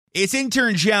It's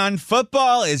intern John.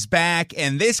 Football is back,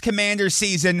 and this Commander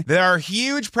season, there are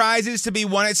huge prizes to be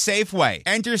won at Safeway.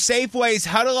 Enter Safeway's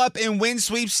Huddle Up and Win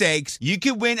sweepstakes. You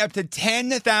could win up to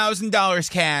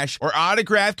 $10,000 cash or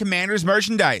autographed Commanders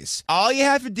merchandise. All you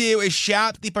have to do is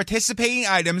shop the participating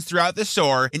items throughout the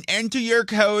store and enter your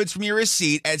codes from your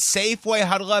receipt at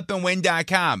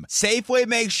SafewayHuddleUpAndWin.com. Safeway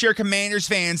makes sure Commanders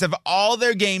fans have all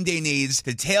their game day needs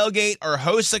to tailgate or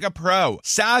host like a pro.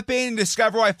 Stop in and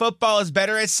discover why football is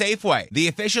better at Safeway, the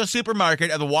official supermarket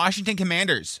of the Washington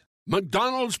Commanders.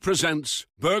 McDonald's presents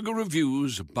Burger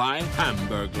Reviews by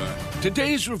Hamburglar.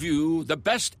 Today's review, the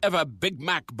best ever Big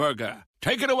Mac burger.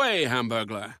 Take it away,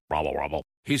 Hamburglar. Rubble, rubble.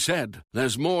 He said,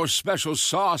 there's more special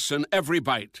sauce in every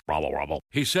bite. Rubble, rubble.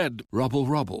 He said, rubble,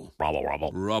 rubble. Rubble,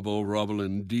 rubble. Rubble, rubble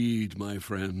indeed, my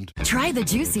friend. Try the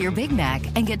juicier Big Mac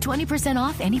and get 20%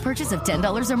 off any purchase of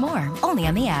 $10 or more. Only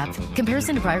on the app.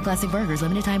 Comparison to prior classic burgers.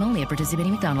 Limited time only at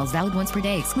participating McDonald's. Valid once per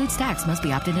day. Excludes tax. Must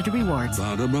be opted into rewards.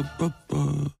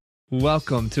 Ba-da-ba-ba-ba.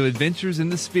 Welcome to Adventures in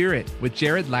the Spirit with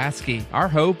Jared Lasky. Our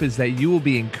hope is that you will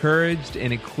be encouraged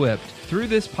and equipped through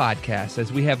this podcast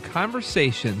as we have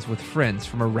conversations with friends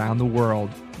from around the world.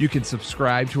 You can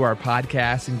subscribe to our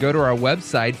podcast and go to our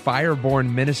website,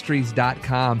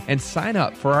 firebornministries.com, and sign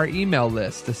up for our email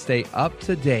list to stay up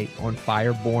to date on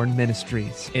Fireborn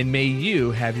Ministries. And may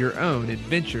you have your own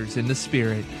adventures in the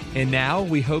Spirit. And now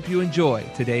we hope you enjoy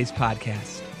today's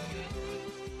podcast.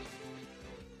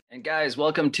 And guys,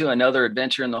 welcome to another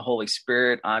adventure in the Holy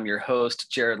Spirit. I'm your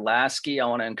host, Jared Lasky. I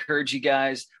want to encourage you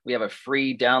guys. We have a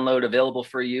free download available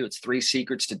for you. It's 3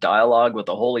 Secrets to Dialogue with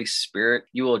the Holy Spirit.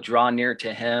 You will draw near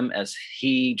to him as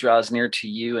he draws near to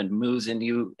you and moves in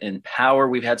you in power.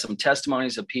 We've had some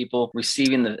testimonies of people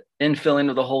receiving the infilling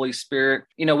of the Holy Spirit.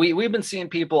 You know, we've been seeing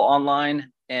people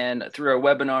online and through our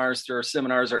webinars, through our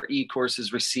seminars, our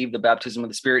e-courses, receive the baptism of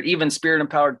the Spirit, even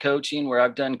Spirit-empowered coaching, where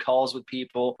I've done calls with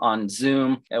people on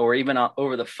Zoom or even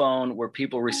over the phone, where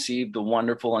people receive the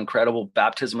wonderful, incredible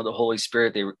baptism of the Holy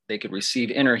Spirit. They could receive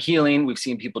inner healing. We've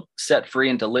seen people set free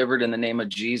and delivered in the name of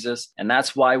Jesus. And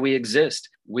that's why we exist.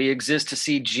 We exist to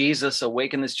see Jesus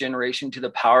awaken this generation to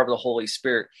the power of the Holy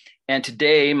Spirit. And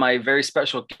today, my very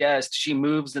special guest, she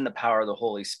moves in the power of the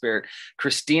Holy Spirit,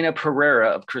 Christina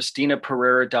Perera of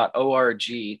ChristinaPerera.org.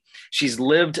 She's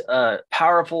lived a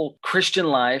powerful Christian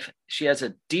life. She has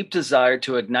a deep desire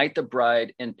to ignite the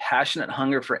bride in passionate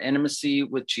hunger for intimacy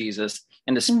with Jesus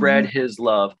and to spread his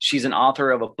love. She's an author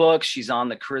of a book. She's on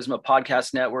the Charisma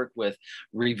Podcast Network with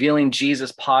Revealing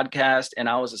Jesus podcast, and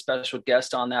I was a special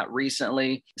guest on that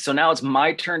recently. So now it's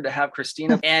my turn to have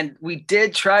Christina. And we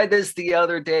did try this the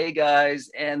other day, guys,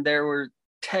 and there were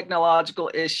technological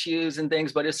issues and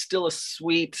things, but it's still a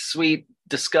sweet, sweet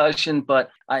discussion. But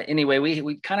anyway,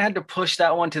 we kind of had to push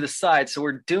that one to the side. So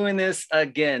we're doing this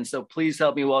again. So please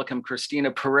help me welcome Christina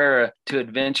Perera to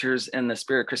Adventures in the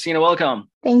Spirit. Christina,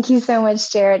 welcome. Thank you so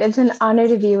much, Jared. It's an honor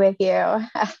to be with you.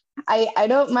 I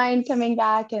don't mind coming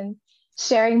back and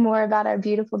sharing more about our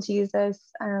beautiful Jesus.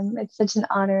 It's such an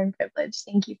honor and privilege.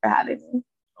 Thank you for having me.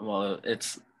 Well,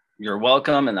 you're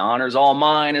welcome, and the honor's all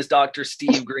mine, as Dr.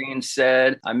 Steve Green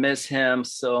said. I miss him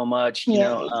so much.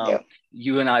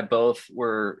 You and I both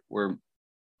were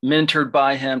mentored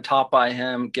by him, taught by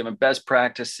him, given best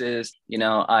practices.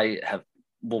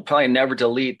 Will probably never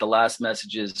delete the last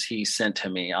messages he sent to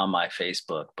me on my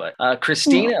Facebook. But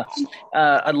Christina,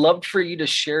 I'd love for you to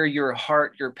share your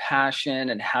heart, your passion,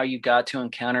 and how you got to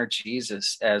encounter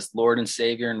Jesus as Lord and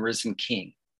Savior and risen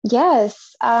King.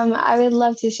 Yes, I would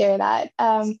love to share that.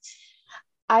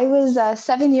 I was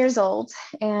 7 years old,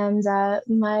 and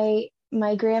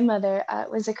my grandmother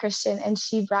was a Christian, and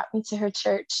she brought me to her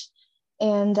church.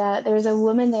 And there was a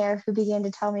woman there who began to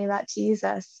tell me about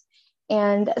Jesus.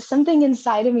 And something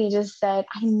inside of me just said,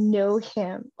 I know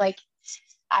him. Like,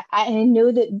 I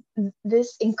know that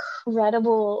this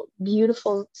incredible,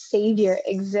 beautiful Savior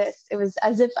exists. It was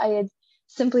as if I had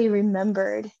simply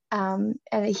remembered, and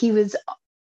he was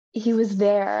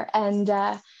there. And,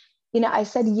 I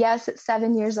said yes at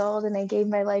 7 years old, and I gave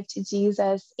my life to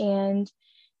Jesus. And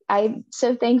I'm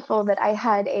so thankful that I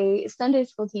had a Sunday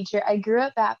school teacher. I grew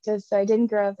up Baptist, so I didn't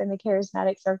grow up in the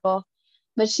charismatic circle.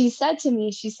 But she said to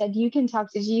me, you can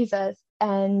talk to Jesus.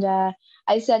 And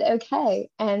I said, okay.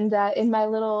 And in my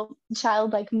little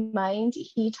childlike mind,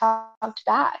 he talked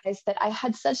back. I said, I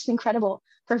had such an incredible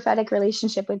prophetic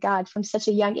relationship with God from such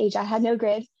a young age. I had no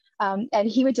grid. And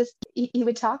he would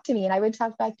talk to me, and I would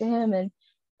talk back to him. And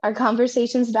our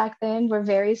conversations back then were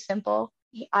very simple.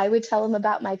 I would tell him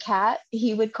about my cat.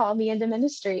 He would call me into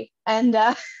ministry. And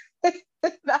that was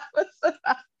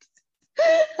about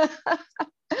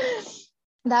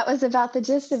That was about the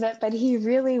gist of it, but he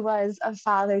really was a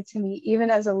father to me.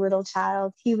 Even as a little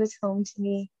child, he was home to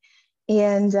me.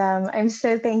 And I'm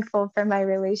so thankful for my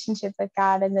relationship with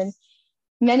God. And then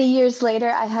many years later,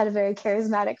 I had a very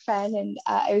charismatic friend, and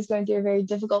I was going through a very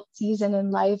difficult season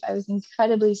in life. I was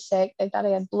incredibly sick. I thought I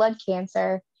had blood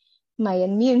cancer. My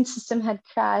immune system had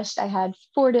crashed. I had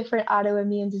 4 different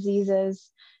autoimmune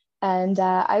diseases, and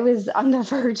I was on the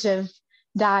verge of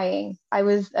dying. I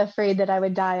was afraid that I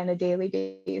would die on a daily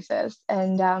basis.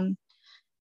 And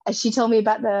she told me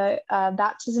about the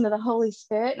baptism of the Holy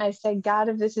Spirit. And I said, God,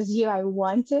 if this is you, I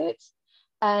want it.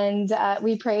 And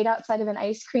we prayed outside of an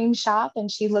ice cream shop.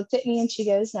 And she looked at me and she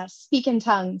goes, now speak in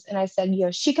tongues. And I said, Yo,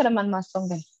 shikaraman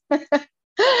masonge.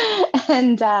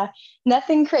 And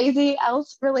nothing crazy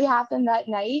else really happened that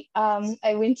night.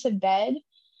 I went to bed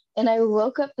and I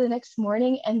woke up the next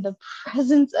morning and the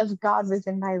presence of God was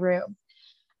in my room.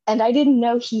 And I didn't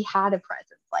know he had a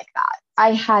presence like that.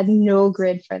 I had no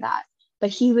grid for that,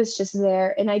 but he was just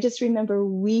there. And I just remember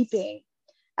weeping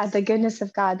at the goodness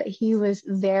of God that he was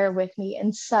there with me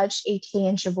in such a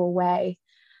tangible way.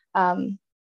 And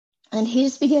he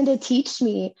just began to teach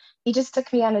me. He just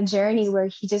took me on a journey where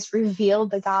he just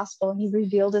revealed the gospel and he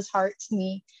revealed his heart to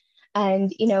me.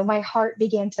 And, my heart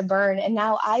began to burn. And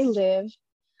now I live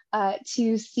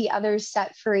to see others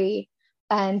set free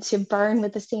and to burn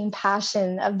with the same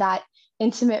passion of that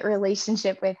intimate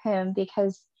relationship with him,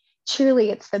 because truly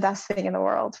it's the best thing in the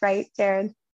world, right,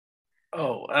 Jared?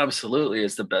 Oh, absolutely.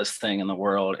 It's the best thing in the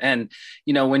world. And,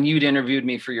 when you'd interviewed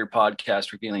me for your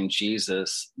podcast, Revealing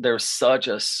Jesus, there's such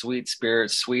a sweet spirit,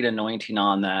 sweet anointing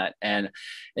on that. And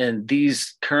in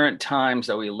these current times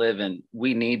that we live in,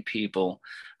 we need people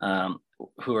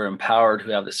who are empowered,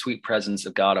 who have the sweet presence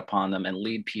of God upon them and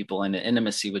lead people into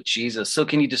intimacy with Jesus. So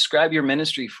can you describe your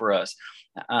ministry for us,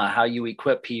 how you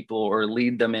equip people or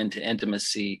lead them into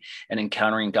intimacy and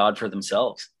encountering God for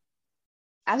themselves?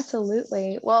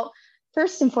 Absolutely. Well,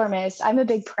 first and foremost, I'm a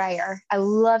big prayer. I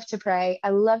love to pray. I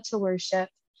love to worship.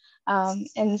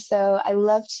 And so I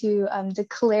love to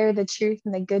declare the truth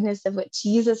and the goodness of what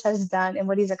Jesus has done and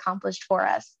what he's accomplished for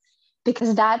us,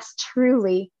 because that's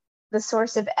truly the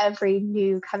source of every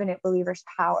new covenant believer's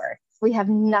power. We have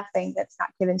nothing that's not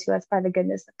given to us by the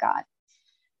goodness of God.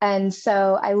 And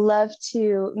so I love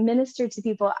to minister to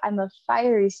people. I'm a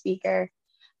fiery speaker.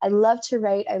 I love to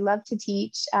write. I love to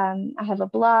teach. I have a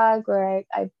blog where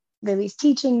I release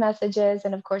teaching messages,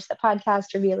 and of course the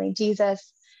podcast Revealing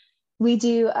Jesus. We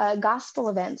do gospel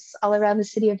events all around the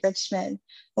city of Richmond,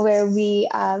 where we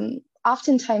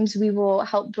oftentimes we will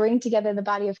help bring together the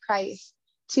body of Christ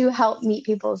to help meet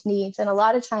people's needs. And a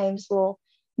lot of times we'll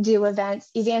do events,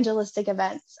 evangelistic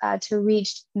events, to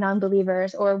reach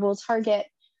non-believers, or we'll target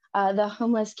the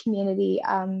homeless community,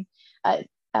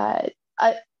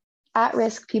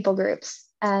 at-risk people groups,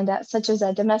 and such as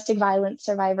domestic violence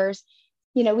survivors.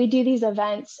 We do these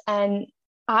events, and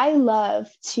I love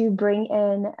to bring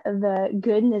in the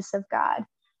goodness of God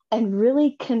and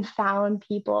really confound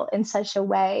people in such a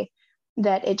way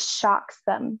that it shocks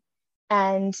them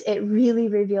and it really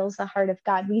reveals the heart of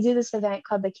God. We do this event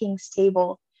called the King's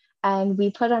Table, and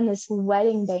we put on this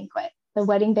wedding banquet, the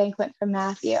wedding banquet from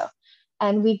Matthew.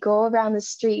 And we go around the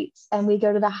streets and we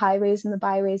go to the highways and the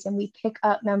byways and we pick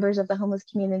up members of the homeless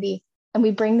community and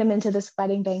we bring them into this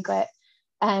wedding banquet.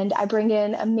 And I bring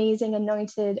in amazing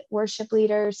anointed worship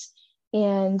leaders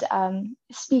and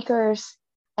speakers,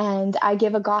 and I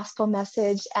give a gospel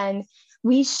message, and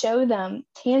we show them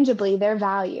tangibly their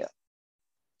value,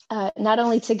 not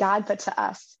only to God, but to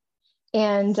us.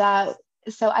 And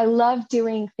so I love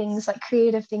doing things like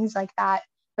creative things like that,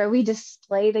 where we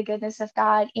display the goodness of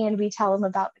God and we tell them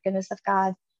about the goodness of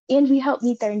God and we help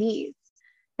meet their needs.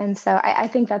 And so I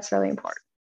think that's really important.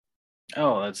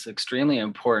 Oh, that's extremely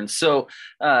important. So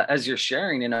as you're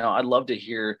sharing, I'd love to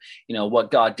hear,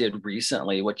 what God did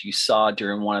recently, what you saw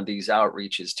during one of these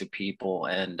outreaches to people,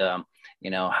 and,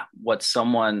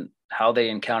 how they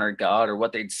encountered God, or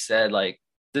what they'd said, like,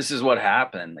 this is what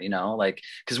happened,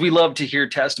 because we love to hear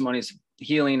testimonies,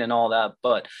 healing and all that,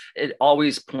 but it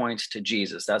always points to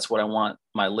Jesus. That's what I want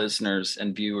my listeners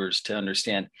and viewers to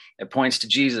understand. It points to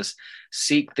Jesus.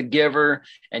 Seek the giver.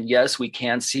 And yes, we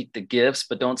can seek the gifts,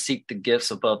 but don't seek the gifts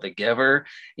above the giver.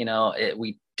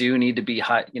 We do need to be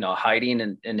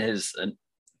hiding in his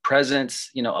presence,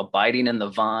 abiding in the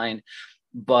vine.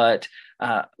 But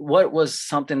what was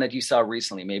something that you saw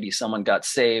recently? Maybe someone got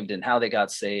saved and how they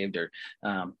got saved, or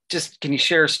just can you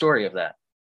share a story of that?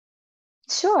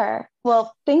 Sure.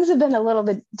 Well, things have been a little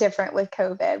bit different with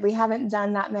COVID. We haven't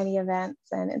done that many events,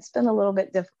 and it's been a little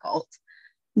bit difficult.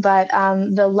 But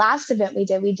the last event we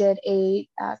did a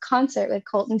concert with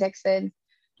Colton Dixon,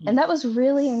 And that was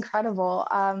really incredible.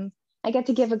 I get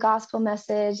to give a gospel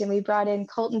message, and we brought in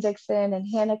Colton Dixon and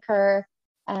Hannah Kerr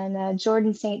and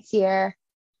Jordan St. Cyr.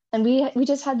 And we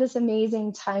just had this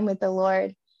amazing time with the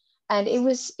Lord. And it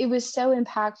was so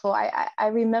impactful. I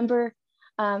remember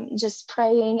just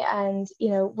praying and,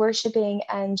 worshiping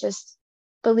and just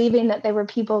believing that there were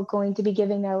people going to be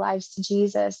giving their lives to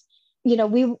Jesus.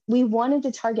 We wanted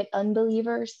to target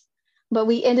unbelievers, but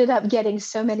we ended up getting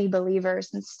so many believers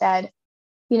instead.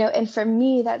 And for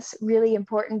me, that's really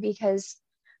important because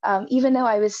even though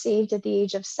I was saved at the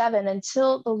age of 7,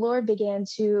 until the Lord began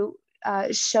to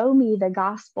show me the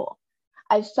gospel,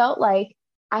 I felt like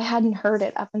I hadn't heard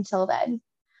it up until then.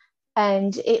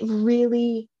 And it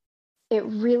really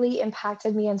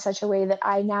impacted me in such a way that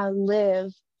I now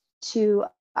live to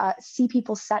see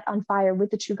people set on fire with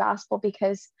the true gospel,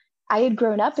 because I had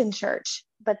grown up in church,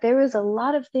 but there was a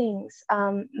lot of things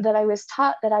that I was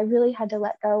taught that I really had to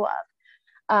let go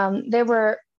of. There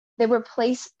were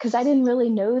places, because I didn't really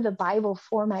know the Bible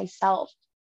for myself.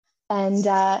 And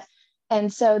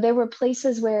so there were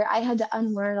places where I had to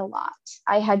unlearn a lot.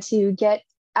 I had to get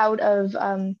out of,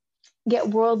 get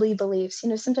worldly beliefs.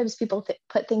 Sometimes people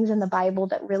put things in the Bible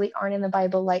that really aren't in the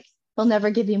Bible, like, he'll never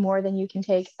give you more than you can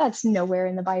take. That's nowhere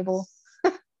in the Bible.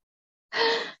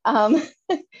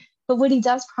 But what he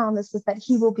does promise is that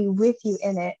he will be with you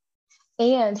in it,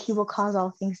 and he will cause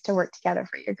all things to work together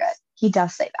for your good. He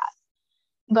does say that.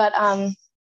 But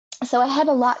so I had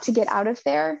a lot to get out of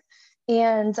there.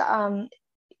 And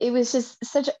it was just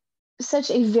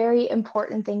such a very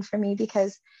important thing for me,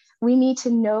 because we need to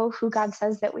know who God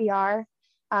says that we are.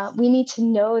 We need to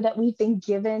know that we've been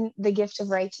given the gift of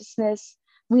righteousness.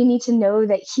 We need to know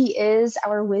that he is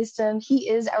our wisdom. He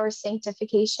is our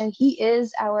sanctification. He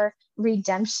is our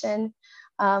redemption.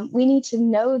 We need to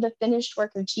know the finished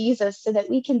work of Jesus so that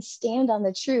we can stand on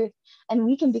the truth and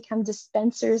we can become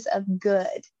dispensers of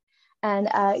good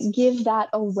and give that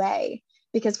away,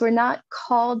 because we're not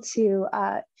called to,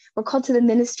 we're called to the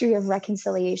ministry of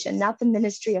reconciliation, not the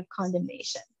ministry of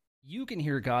condemnation. You can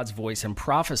hear God's voice and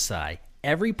prophesy.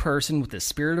 Every person with the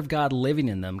Spirit of God living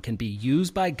in them can be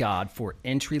used by God for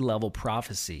entry-level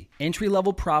prophecy.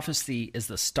 Entry-level prophecy is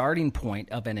the starting point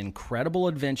of an incredible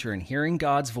adventure in hearing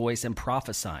God's voice and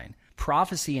prophesying.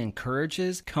 Prophecy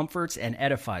encourages, comforts, and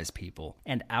edifies people,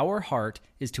 and our heart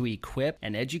is to equip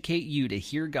and educate you to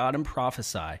hear God and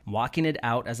prophesy, walking it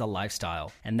out as a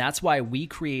lifestyle. And that's why we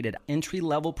created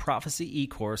entry-level prophecy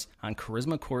e-course on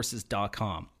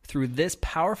charismacourses.com. Through this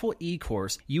powerful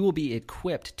e-course, you will be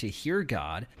equipped to hear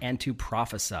God and to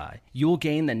prophesy. You will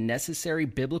gain the necessary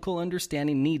biblical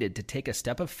understanding needed to take a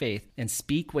step of faith and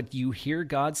speak what you hear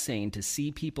God saying to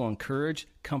see people encouraged,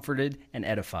 comforted, and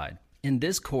edified. In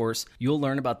this course, you'll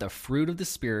learn about the fruit of the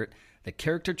Spirit, the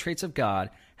character traits of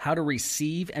God, how to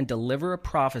receive and deliver a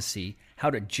prophecy, how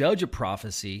to judge a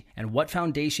prophecy, and what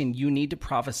foundation you need to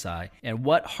prophesy, and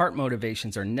what heart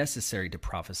motivations are necessary to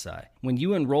prophesy. When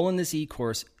you enroll in this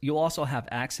e-course, you'll also have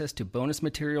access to bonus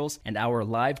materials and our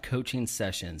live coaching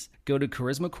sessions. Go to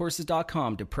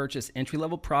charismacourses.com to purchase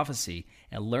entry-level prophecy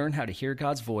and learn how to hear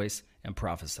God's voice and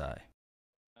prophesy.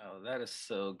 Oh, that is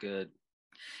so good.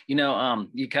 You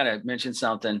kind of mentioned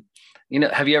something.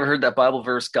 Have you ever heard that Bible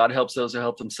verse, God helps those who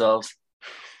help themselves?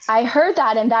 I heard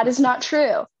that, and that is not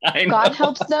true. I know. God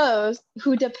helps those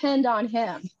who depend on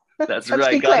him. That's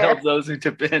right. God helps those who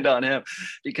depend on him.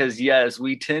 Because yes,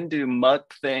 we tend to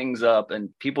muck things up, and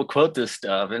people quote this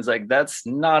stuff, and it's like, that's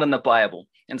not in the Bible.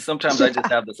 And sometimes I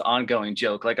just have this ongoing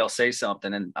joke, like I'll say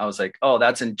something and I was like, oh,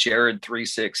 that's in Jared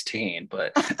 3:16.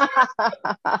 But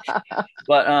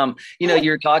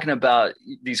you're talking about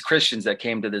these Christians that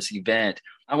came to this event.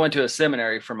 I went to a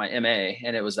seminary for my MA,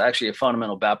 and it was actually a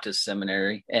fundamental Baptist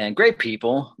seminary, and great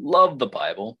people, loved the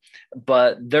Bible,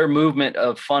 but their movement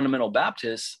of fundamental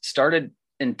Baptists started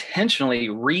intentionally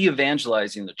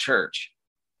re-evangelizing the church.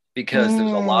 Because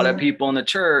there's a lot of people in the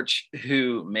church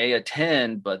who may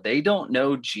attend, but they don't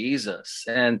know Jesus.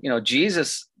 And,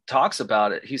 Jesus talks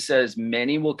about it. He says,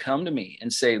 many will come to me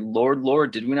and say, Lord,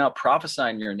 Lord, did we not prophesy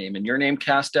in your name? And your name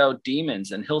cast out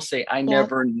demons. And he'll say, I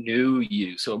never knew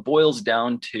you. So it boils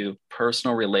down to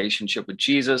personal relationship with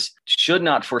Jesus. Should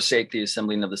not forsake the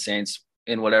assembling of the saints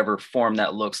in whatever form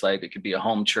that looks like. It could be a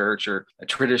home church or a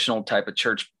traditional type of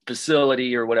church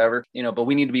facility or whatever, but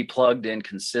we need to be plugged in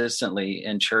consistently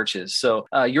in churches. So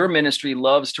your ministry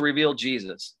loves to reveal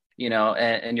Jesus,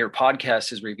 and your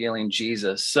podcast is revealing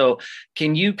Jesus. So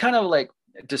can you kind of like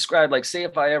describe, like, say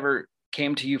if I ever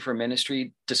came to you for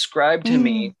ministry, describe to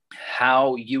me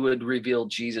how you would reveal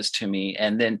Jesus to me,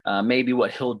 and then maybe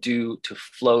what he'll do to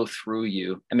flow through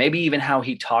you, and maybe even how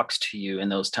he talks to you in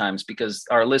those times, because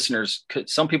our listeners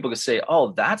some people could say,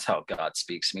 oh, that's how God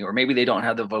speaks to me, or maybe they don't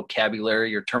have the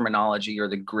vocabulary or terminology or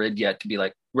the grid yet to be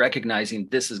like recognizing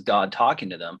this is God talking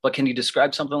to them. But can you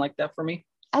describe something like that for me?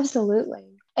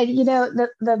 Absolutely. And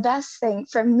the best thing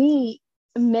for me,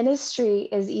 ministry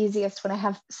is easiest when I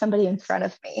have somebody in front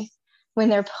of me, when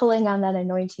they're pulling on that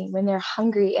anointing, when they're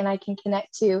hungry and I can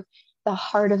connect to the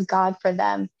heart of God for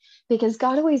them, because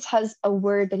God always has a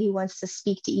word that he wants to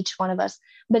speak to each one of us,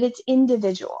 but it's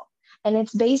individual and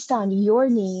it's based on your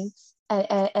needs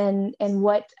and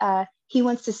what he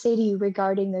wants to say to you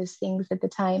regarding those things at the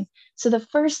time. So the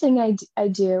first thing I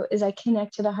do is I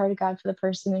connect to the heart of God for the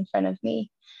person in front of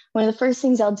me. One of the first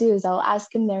things I'll do is I'll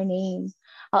ask them their name.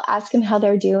 I'll ask them how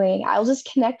they're doing. I'll just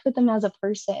connect with them as a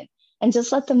person and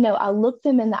just let them know. I'll look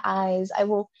them in the eyes. I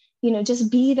will,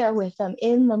 just be there with them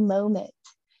in the moment.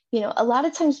 A lot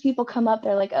of times people come up,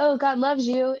 they're like, oh, God loves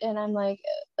you. And I'm like,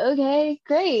 okay,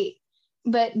 great.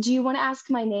 But do you want to ask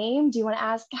my name? Do you want to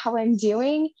ask how I'm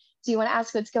doing? Do you want to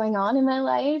ask what's going on in my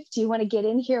life? Do you want to get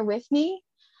in here with me?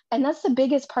 And that's the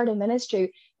biggest part of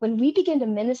ministry. When we begin to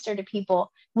minister to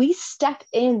people, we step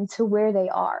into where they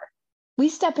are. We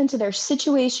step into their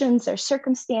situations, their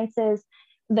circumstances.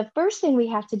 The first thing we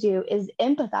have to do is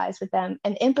empathize with them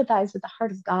and empathize with the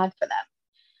heart of God for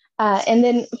them. And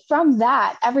then from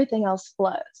that, everything else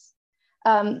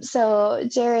flows. So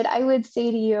Jared, I would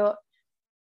say to you,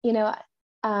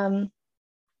 I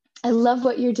love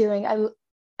what you're doing.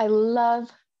 I love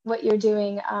what you're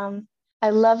doing. I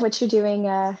love what you're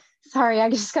doing. Sorry, I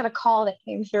just got a call that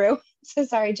came through. So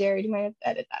sorry, Jared, you might have to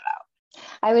edit that out.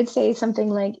 I would say something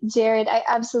like, Jared, I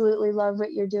absolutely love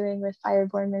what you're doing with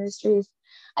Fireborn Ministries.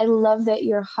 I love that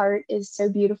your heart is so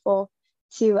beautiful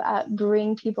to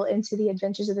bring people into the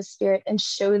adventures of the Spirit and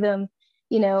show them,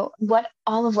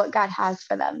 all of what God has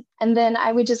for them. And then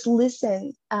I would just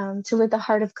listen to what the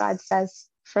heart of God says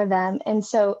for them. And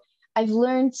so I've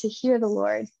learned to hear the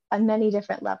Lord on many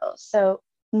different levels. So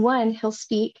one, he'll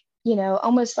speak,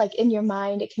 almost like in your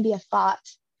mind, it can be a thought.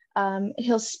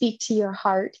 He'll speak to your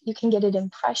heart. You can get an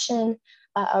impression,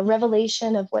 a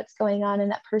revelation of what's going on in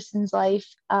that person's life.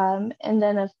 And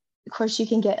then, of course, you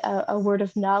can get a word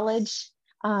of knowledge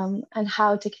on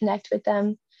how to connect with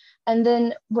them. And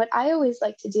then what I always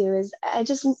like to do is I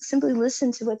just simply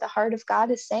listen to what the heart of God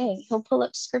is saying. He'll pull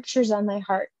up scriptures on my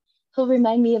heart. He'll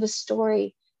remind me of a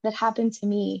story that happened to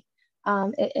me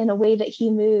in a way that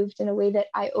he moved, in a way that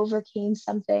I overcame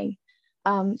something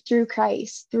through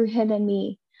Christ, through him and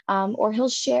me. Or he'll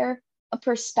share a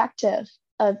perspective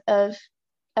of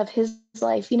his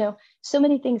life. So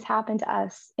many things happen to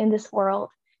us in this world,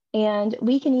 and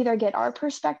we can either get our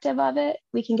perspective of it,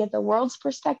 we can get the world's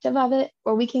perspective of it,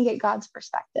 or we can get God's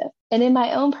perspective. And in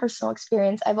my own personal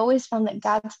experience, I've always found that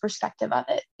God's perspective of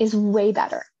it is way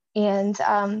better. And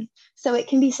so it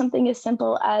can be something as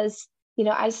simple as,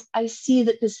 I see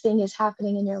that this thing is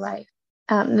happening in your life,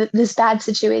 this bad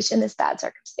situation, this bad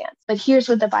circumstance. But here's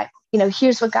what the Bible,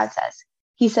 here's what God says.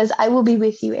 He says, I will be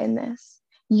with you in this.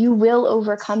 You will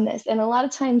overcome this. And a lot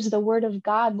of times the word of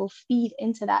God will feed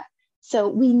into that. So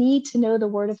we need to know the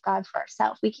word of God for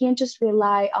ourselves. We can't just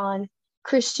rely on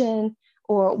Christian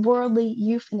or worldly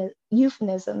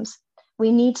euphemisms.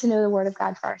 We need to know the word of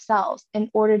God for ourselves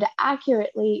in order to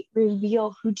accurately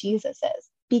reveal who Jesus is,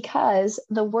 because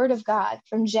the word of God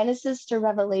from Genesis to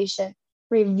Revelation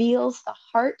reveals the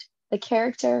heart, the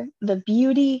character, the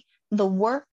beauty, the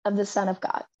work of the Son of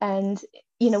God. And,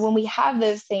 when we have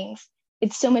those things,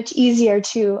 it's so much easier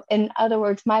to, in other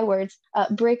words, my words,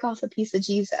 break off a piece of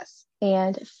Jesus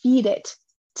and feed it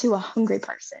to a hungry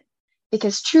person.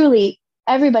 Because truly,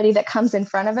 everybody that comes in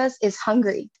front of us is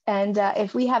hungry. And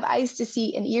if we have eyes to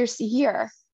see and ears to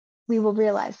hear, we will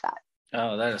realize that.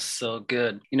 Oh, that is so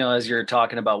good. As you're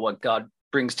talking about what God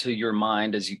brings to your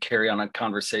mind as you carry on a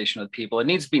conversation with people, it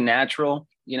needs to be natural.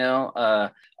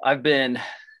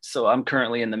 I'm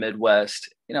currently in the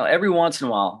Midwest. Every once in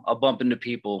a while, I'll bump into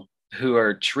people who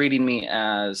are treating me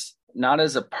as not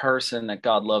as a person that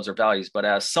God loves or values, but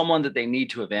as someone that they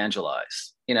need to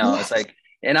evangelize. Yes. It's like,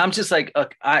 and I'm just like,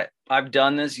 I've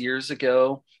done this years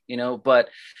ago, but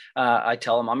I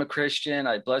tell them I'm a Christian.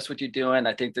 I bless what you're doing.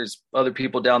 I think there's other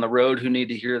people down the road who need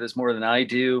to hear this more than I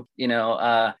do,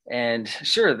 and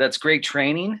sure, that's great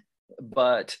training,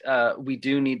 but we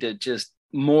do need to just,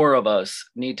 more of us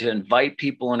need to invite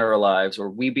people into our lives, or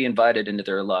we be invited into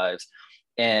their lives,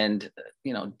 and,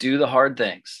 do the hard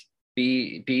things.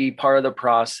 Be part of the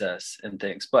process and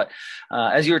things. But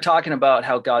as you were talking about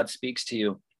how God speaks to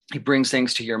you, he brings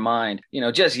things to your mind.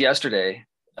 Just yesterday,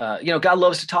 God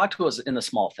loves to talk to us in the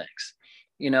small things.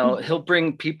 He'll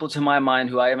bring people to my mind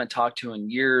who I haven't talked to in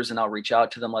years, and I'll reach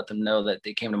out to them, let them know that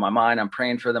they came to my mind. I'm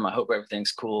praying for them. I hope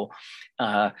everything's cool.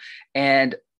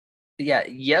 And yeah,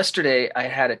 yesterday I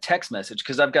had a text message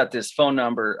because I've got this phone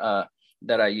number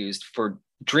that I used for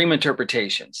dream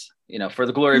interpretations, for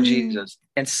the glory of Jesus.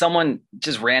 And someone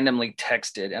just randomly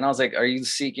texted, and I was like, are you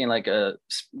seeking like a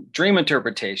dream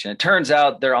interpretation? It turns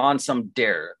out they're on some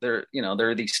dare. There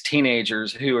are these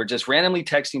teenagers who are just randomly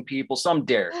texting people some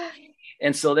dare.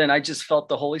 And so then I just felt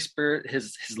the Holy Spirit,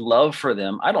 his love for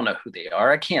them. I don't know who they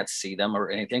are. I can't see them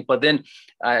or anything. But then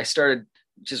I started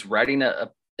just writing a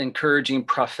encouraging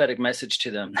prophetic message to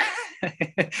them.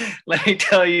 Let me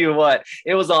tell you what,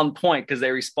 it was on point because they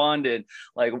responded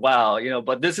like, wow,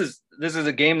 but this is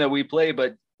a game that we play,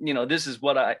 but this is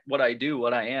what I do,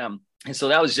 what I am. And so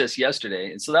that was just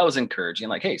yesterday. And so that was encouraging,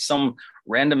 like, hey, some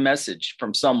random message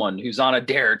from someone who's on a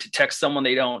dare to text someone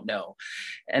they don't know.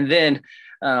 And then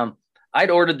I'd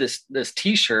ordered this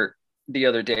t-shirt the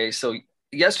other day. So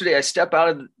yesterday I step out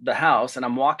of the house and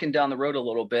I'm walking down the road a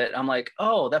little bit. I'm like,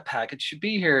 oh, that package should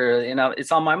be here.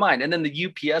 It's on my mind. And then the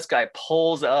UPS guy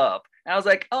pulls up and I was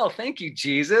like, oh, thank you,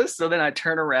 Jesus. So then I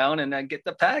turn around and I get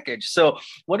the package. So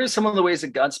what are some of the ways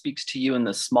that God speaks to you in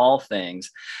the small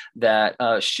things that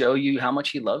show you how much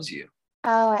he loves you?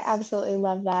 Oh, I absolutely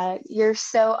love that. You're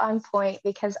so on point,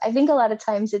 because I think a lot of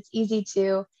times it's easy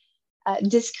to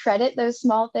discredit those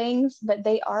small things, but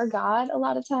they are God a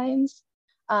lot of times.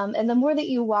 And the more that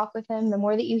you walk with him, the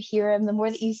more that you hear him, the more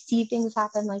that you see things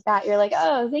happen like that, you're like,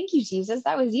 oh, thank you, Jesus,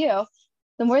 that was you.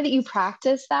 The more that you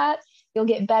practice that, you'll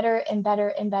get better and better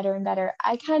and better and better.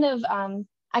 I kind of,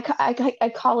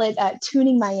 I call it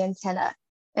tuning my antenna.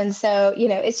 And so,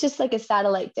 it's just like a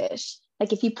satellite dish.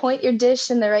 Like if you point your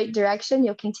dish in the right direction,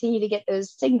 you'll continue to get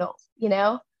those signals,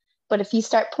 but if you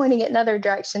start pointing it in other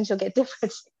directions, you'll get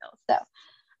different signals.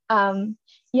 So,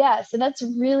 so that's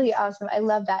really awesome. I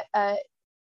love that.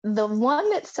 The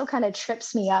one that still kind of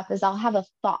trips me up is I'll have a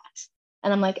thought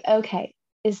and I'm like, okay,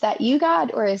 is that you,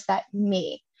 God, or is that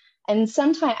me? And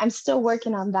sometimes I'm still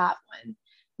working on that one,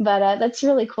 but that's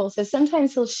really cool. So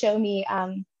sometimes he'll show me,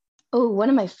 one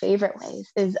of my favorite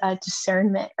ways is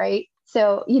discernment, right?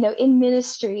 So, in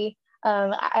ministry,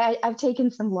 I've taken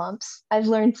some lumps. I've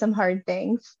learned some hard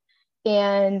things.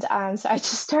 And so I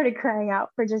just started crying out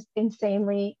for just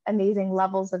insanely amazing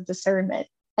levels of discernment.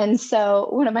 And so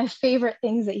one of my favorite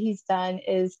things that he's done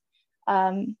is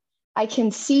I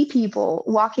can see people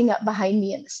walking up behind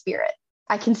me in the spirit.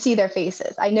 I can see their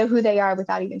faces. I know who they are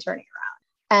without even turning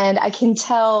around. And I can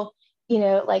tell,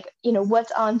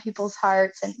 what's on people's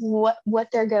hearts and what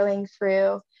they're going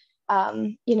through,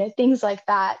 things like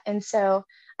that. And so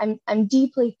I'm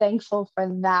deeply thankful for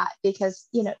that, because,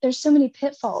 there's so many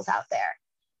pitfalls out there.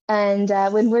 And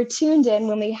when we're tuned in,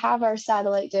 when we have our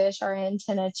satellite dish, our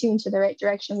antenna tuned to the right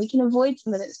direction, we can avoid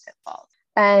some of those pitfalls.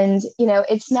 And,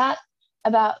 it's not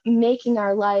about making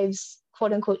our lives,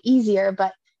 quote unquote, easier,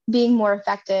 but being more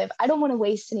effective. I don't want to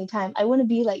waste any time. I want to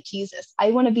be like Jesus.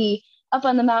 I want to be up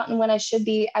on the mountain when I should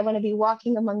be. I want to be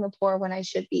walking among the poor when I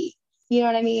should be. You know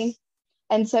what I mean?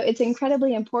 And so it's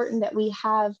incredibly important that we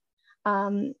have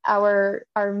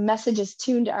our messages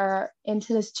tuned, our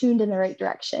antennas tuned in the right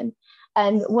direction.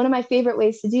 And one of my favorite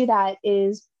ways to do that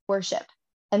is worship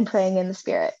and praying in the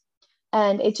spirit.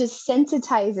 And it just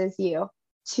sensitizes you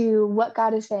to what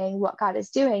God is saying, what God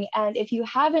is doing. And if you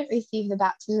haven't received the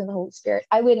baptism of the Holy Spirit,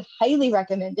 I would highly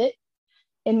recommend it.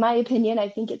 In my opinion, I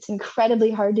think it's incredibly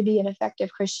hard to be an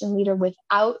effective Christian leader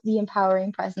without the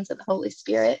empowering presence of the Holy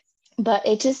Spirit. But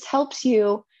it just helps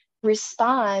you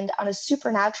respond on a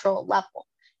supernatural level.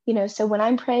 So when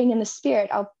I'm praying in the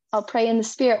spirit, I'll pray in the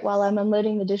spirit while I'm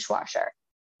unloading the dishwasher,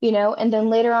 and then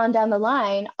later on down the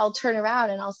line, I'll turn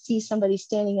around and I'll see somebody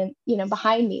standing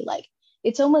behind me. Like,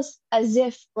 it's almost as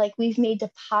if like we've made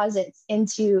deposits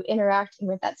into interacting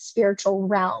with that spiritual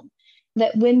realm,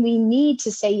 that when we need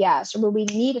to say yes, or when we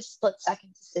need a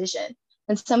split-second decision,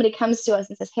 when somebody comes to us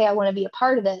and says, hey, I want to be a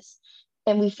part of this,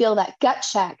 and we feel that gut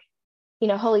check,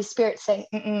 Holy Spirit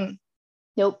saying,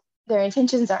 nope, their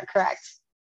intentions aren't correct.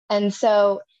 And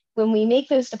so when we make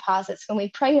those deposits, when we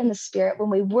pray in the spirit, when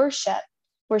we worship,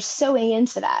 we're sowing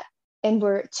into that, and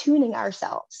we're tuning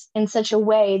ourselves in such a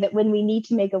way that when we need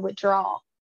to make a withdrawal,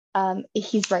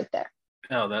 he's right there.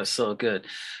 Oh, that's so good.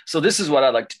 So this is what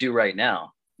I'd like to do right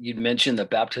now. You mentioned the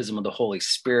baptism of the Holy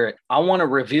Spirit. I want to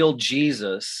reveal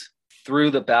Jesus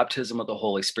through the baptism of the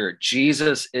Holy Spirit.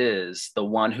 Jesus is the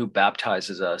one who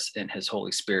baptizes us in his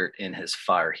Holy Spirit, in his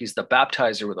fire. He's the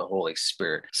baptizer with the Holy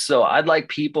Spirit. So I'd like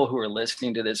people who are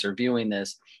listening to this or viewing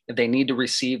this, if they need to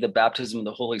receive the baptism of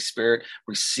the Holy Spirit,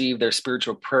 receive their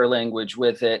spiritual prayer language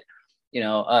with it,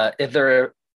 if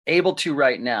they're able to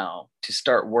right now, to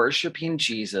start worshiping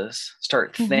Jesus,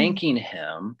 start thanking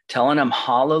him, telling him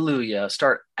hallelujah,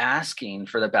 start asking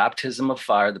for the baptism of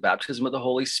fire, the baptism of the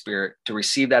Holy Spirit, to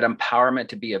receive that empowerment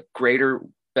to be a greater,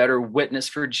 better witness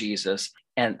for Jesus,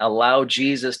 and allow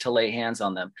Jesus to lay hands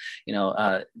on them.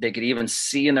 They could even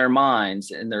see in their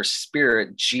minds, in their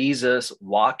spirit, Jesus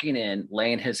walking in,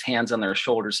 laying his hands on their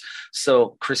shoulders.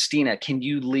 So Christina, can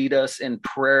you lead us in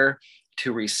prayer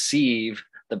to receive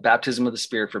the baptism of the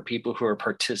Spirit for people who are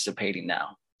participating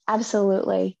now?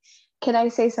 Absolutely. Can I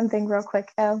say something real quick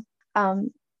though?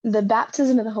 The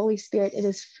baptism of the Holy Spirit, it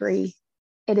is free.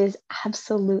 It is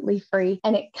absolutely free.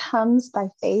 And it comes by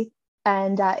faith.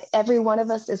 And every one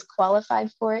of us is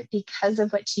qualified for it because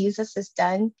of what Jesus has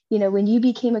done. When you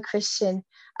became a Christian,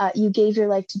 you gave your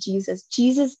life to Jesus.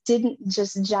 Jesus didn't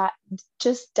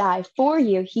just die for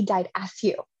you. He died as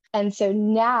you. And so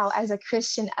now, as a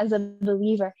Christian, as a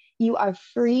believer, you are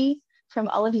free from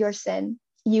all of your sin.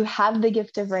 You have the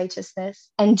gift of righteousness,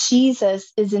 and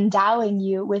Jesus is endowing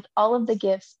you with all of the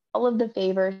gifts, all of the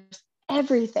favors,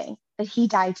 everything that he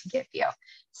died to give you.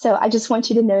 So I just want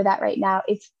you to know that right now.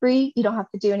 It's free. You don't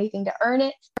have to do anything to earn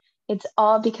it. It's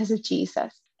all because of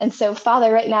Jesus. And so,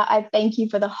 Father, right now, I thank you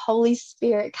for the Holy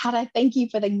Spirit. God, I thank you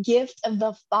for the gift of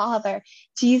the Father.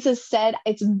 Jesus said,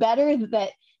 it's better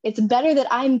that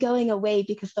I'm going away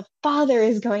because the Father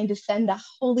is going to send the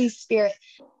Holy Spirit.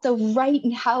 So right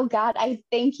now, God, I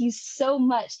thank you so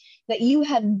much that you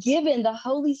have given the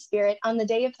Holy Spirit on the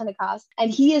day of Pentecost,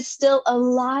 and he is still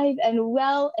alive and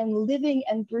well and living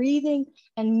and breathing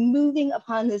and moving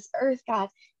upon this earth, God.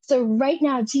 So right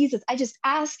now, Jesus, I just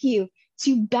ask you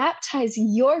to baptize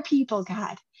your people,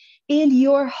 God, in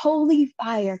your holy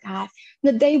fire, God,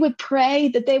 that they would pray,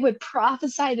 that they would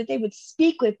prophesy, that they would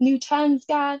speak with new tongues,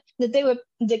 God, that they would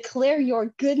declare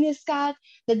your goodness, God,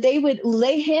 that they would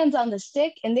lay hands on the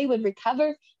sick and they would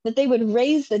recover, that they would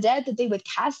raise the dead, that they would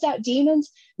cast out demons,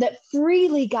 that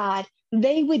freely, God,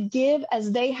 they would give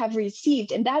as they have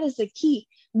received. And that is the key.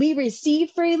 We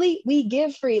receive freely, we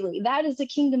give freely. That is the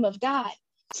kingdom of God.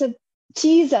 So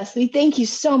Jesus, we thank you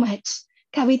so much.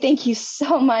 God, we thank you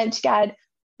so much, God.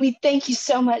 We thank you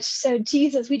so much. So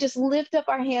Jesus, we just lift up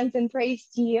our hands in praise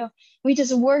to you. We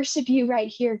just worship you right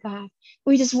here, God.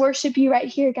 We just worship you right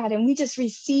here, God. And we just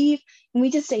receive and we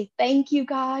just say, thank you,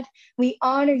 God. We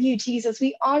honor you, Jesus.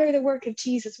 We honor the work of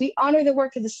Jesus. We honor the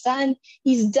work of the Son.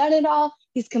 He's done it all.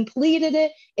 He's completed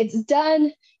it. It's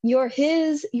done. You're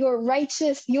his, you're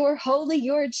righteous, you're holy,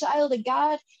 you're a child of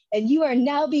God. And you are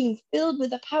now being filled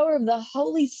with the power of the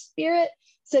Holy Spirit,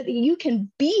 so that you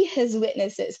can be his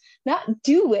witnesses, not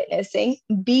do witnessing,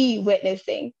 be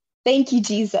witnessing. Thank you,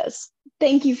 Jesus.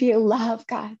 Thank you for your love,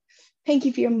 God. Thank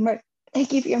you for your mercy,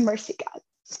 God.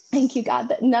 Thank you, God,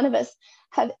 that none of us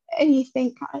have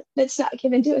anything, God, that's not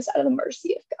given to us out of the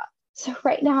mercy of God. So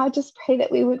right now, I just pray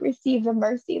that we would receive the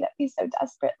mercy that we so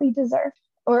desperately deserve,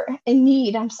 or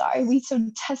need, we so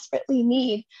desperately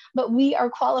need, but we are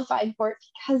qualified for it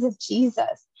because of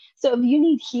Jesus. So if you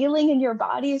need healing in your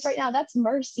bodies right now, that's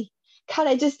mercy. God,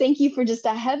 I just thank you for just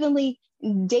a heavenly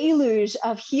deluge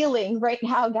of healing right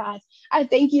now, God. I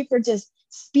thank you for just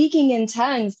speaking in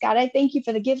tongues. God, I thank you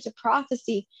for the gift of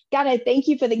prophecy. God, I thank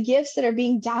you for the gifts that are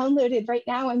being downloaded right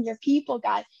now on your people,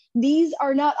 God. These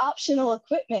are not optional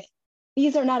equipment.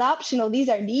 These are not optional. These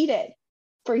are needed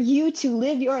for you to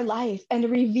live your life and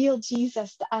reveal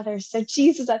Jesus to others. So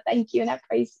Jesus, I thank you and I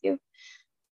praise you.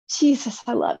 Jesus,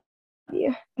 I love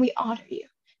you. We honor you.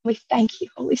 We thank you,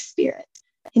 Holy Spirit.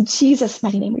 In Jesus'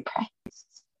 mighty name we pray.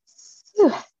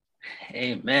 Whew.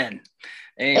 Amen.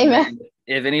 Amen.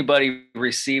 If anybody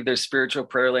received their spiritual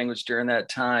prayer language during that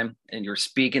time and you're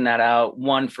speaking that out,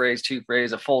 one phrase, two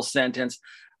phrases, a full sentence,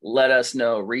 let us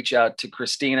know. Reach out to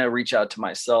Christina, reach out to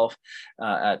myself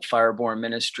at Fireborn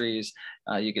Ministries.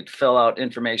 You could fill out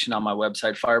information on my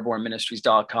website,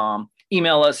 firebornministries.com.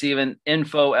 Email us even,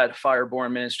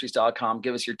 info@firebornministries.com.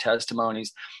 Give us your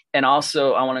testimonies. And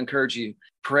also, I want to encourage you,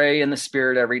 pray in the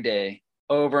Spirit every day,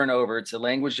 over and over. It's a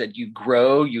language that you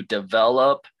grow, you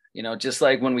develop. Just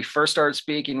like when we first started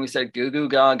speaking, we said goo goo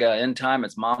gaga. In time,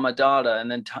 it's mama dada. And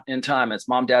then in time, it's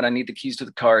mom, dad, I need the keys to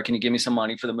the car. Can you give me some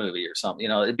money for the movie or something?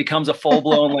 It becomes a full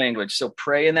blown language. So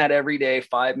pray in that every day,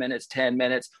 5 minutes, 10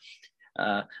 minutes.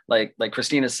 Like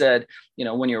Christina said,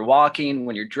 when you're walking,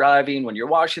 when you're driving, when you're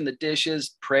washing the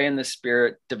dishes, pray in the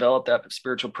Spirit, develop that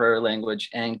spiritual prayer language,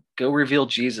 and go reveal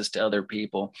Jesus to other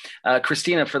people.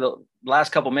 Christina, for the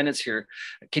last couple minutes here,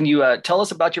 can you tell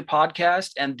us about your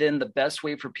podcast and then the best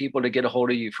way for people to get a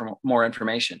hold of you for more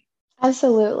information?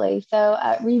 Absolutely. So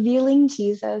Revealing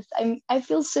Jesus, I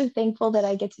feel so thankful that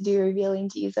I get to do Revealing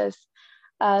Jesus,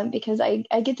 because I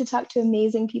get to talk to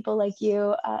amazing people like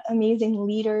you, amazing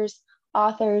leaders,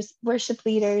 authors, worship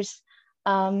leaders,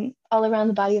 all around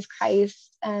the body of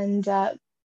Christ. And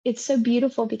it's so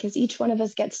beautiful because each one of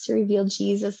us gets to reveal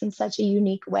Jesus in such a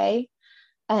unique way.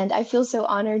 And I feel so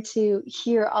honored to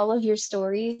hear all of your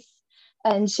stories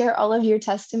and share all of your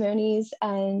testimonies,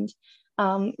 and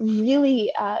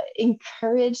really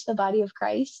encourage the body of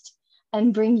Christ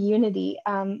and bring unity.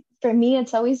 For me,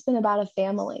 it's always been about a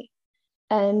family.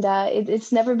 And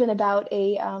it's never been about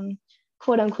a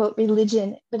quote unquote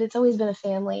religion, but it's always been a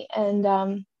family. And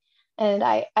I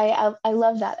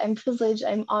love that. I'm privileged.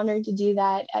 I'm honored to do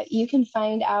that. You can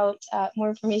find out more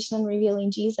information on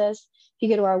Revealing Jesus if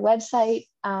you go to our website.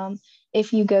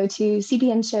 If you go to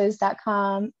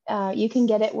cpnshows.com, you can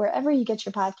get it wherever you get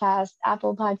your podcast,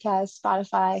 Apple Podcasts,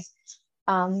 Spotify,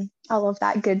 all of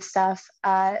that good stuff.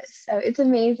 So it's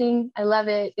amazing. I love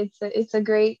it. It's a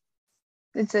great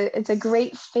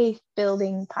faith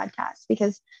building podcast,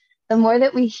 because the more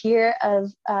that we hear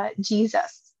of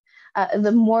Jesus,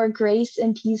 the more grace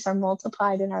and peace are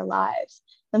multiplied in our lives.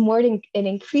 The more it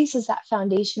increases that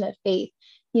foundation of faith.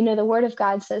 The Word of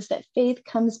God says that faith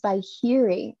comes by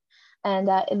hearing, and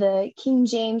the King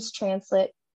James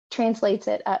translates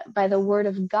it by the Word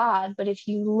of God. But if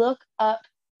you look up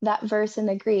that verse in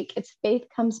the Greek, it's faith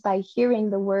comes by hearing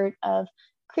the word of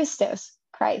Christos,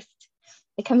 Christ.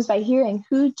 It comes by hearing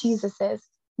who Jesus is,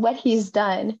 what he's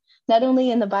done, not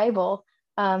only in the Bible,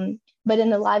 but in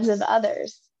the lives of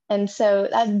others. And so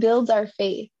that builds our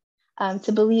faith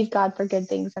to believe God for good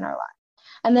things in our lives.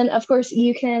 And then, of course,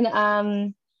 you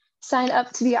can sign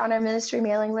up to be on our ministry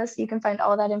mailing list. You can find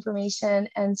all that information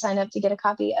and sign up to get a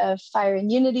copy of Fire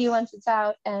and Unity once it's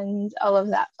out, and all of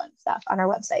that fun stuff on our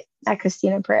website at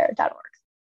ChristinaPerera.org.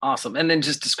 Awesome. And then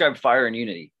just describe Fire and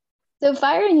Unity. So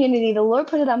Fire and Unity, the Lord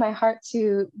put it on my heart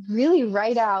to really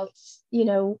write out,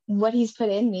 what he's put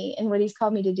in me and what he's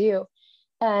called me to do.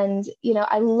 And,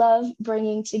 I love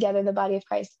bringing together the body of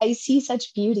Christ. I see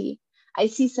such beauty. I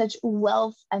see such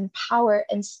wealth and power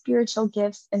and spiritual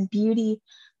gifts and beauty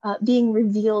being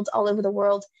revealed all over the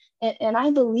world. And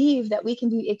I believe that we can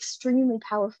be extremely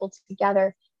powerful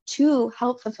together to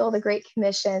help fulfill the Great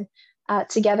Commission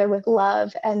together with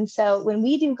love. And so when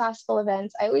we do gospel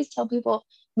events, I always tell people,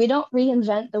 we don't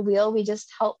reinvent the wheel. We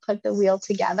just help put the wheel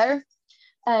together.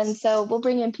 And so we'll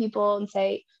bring in people and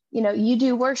say, you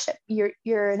do worship.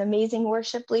 You're an amazing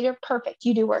worship leader. Perfect.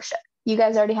 You do worship. You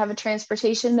guys already have a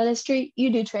transportation ministry.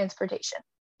 You do transportation.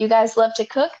 You guys love to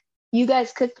cook. You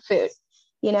guys cook the food.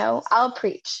 I'll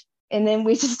preach. And then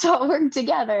we just all work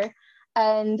together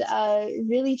and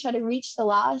really try to reach the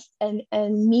lost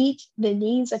and meet the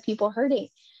needs of people hurting.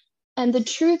 And the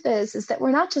truth is that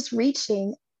we're not just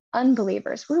reaching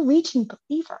unbelievers, we're reaching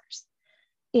believers.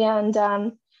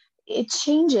 And it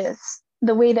changes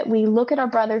the way that we look at our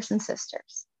brothers and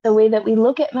sisters, the way that we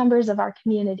look at members of our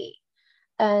community.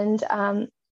 And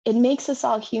it makes us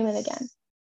all human again,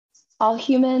 all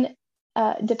human,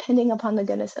 depending upon the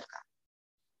goodness of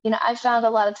God. I found a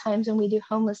lot of times when we do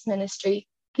homeless ministry,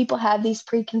 people have these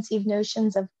preconceived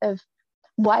notions of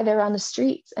why they're on the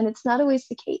streets, and it's not always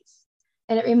the case.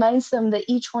 And it reminds them that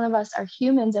each one of us are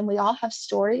humans, and we all have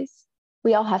stories,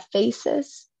 we all have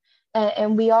faces,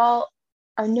 and we all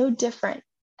are no different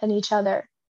than each other.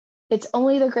 It's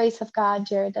only the grace of God,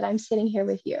 Jared, that I'm sitting here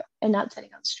with you and not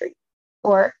sitting on the street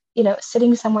or,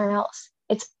 sitting somewhere else.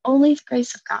 It's only the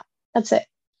grace of God. That's it.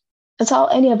 That's all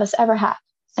any of us ever have.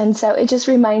 And so it just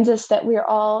reminds us that we're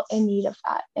all in need of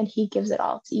that, and he gives it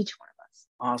all to each one of us.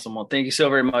 Awesome. Well, thank you so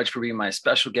very much for being my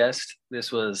special guest.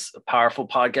 This was a powerful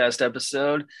podcast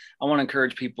episode. I want to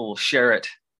encourage people, share it,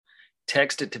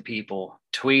 text it to people,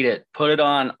 tweet it, put it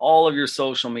on all of your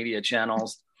social media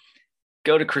channels.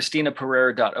 Go to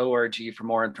ChristinaPerera.org for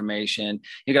more information.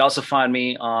 You can also find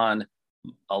me on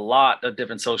a lot of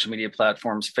different social media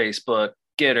platforms: Facebook,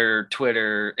 Getter,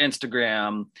 Twitter,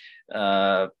 Instagram,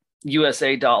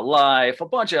 USA.life, a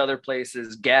bunch of other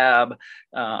places, Gab.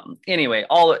 Anyway,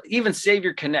 even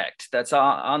Savior Connect, that's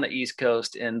on the East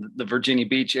Coast in the Virginia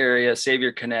Beach area,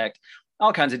 Savior Connect,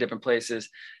 all kinds of different places.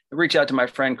 Reach out to my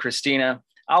friend Christina.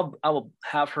 I will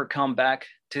have her come back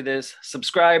to this.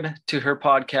 Subscribe to her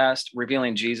podcast,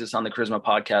 Revealing Jesus, on the Charisma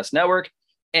Podcast Network,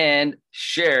 and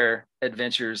share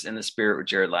Adventures in the Spirit with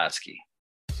Jared Lasky.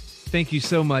 Thank you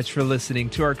so much for listening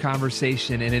to our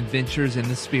conversation in Adventures in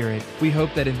the Spirit. We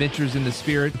hope that Adventures in the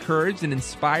Spirit encouraged and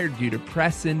inspired you to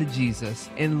press into Jesus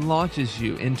and launches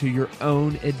you into your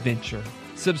own adventure.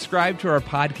 Subscribe to our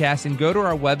podcast and go to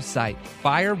our website,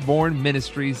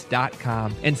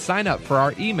 firebornministries.com, and sign up for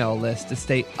our email list to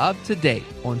stay up to date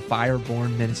on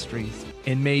Fireborn Ministries.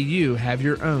 And may you have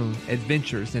your own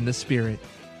Adventures in the Spirit.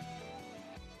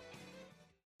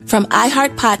 From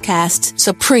iHeart Podcasts,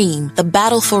 Supreme, The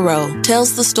Battle for Roe,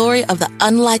 tells the story of the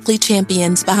unlikely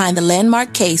champions behind the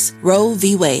landmark case Roe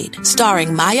v. Wade.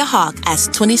 Starring Maya Hawke as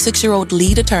 26-year-old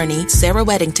lead attorney Sarah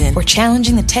Weddington. We're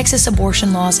challenging the Texas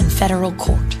abortion laws in federal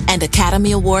court. And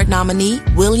Academy Award nominee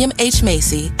William H.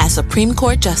 Macy as Supreme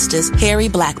Court Justice Harry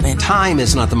Blackmun. Time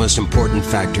is not the most important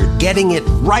factor. Getting it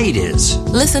right is.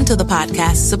 Listen to the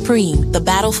podcast Supreme, The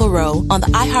Battle for Roe on the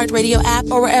iHeartRadio app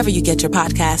or wherever you get your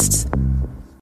podcasts.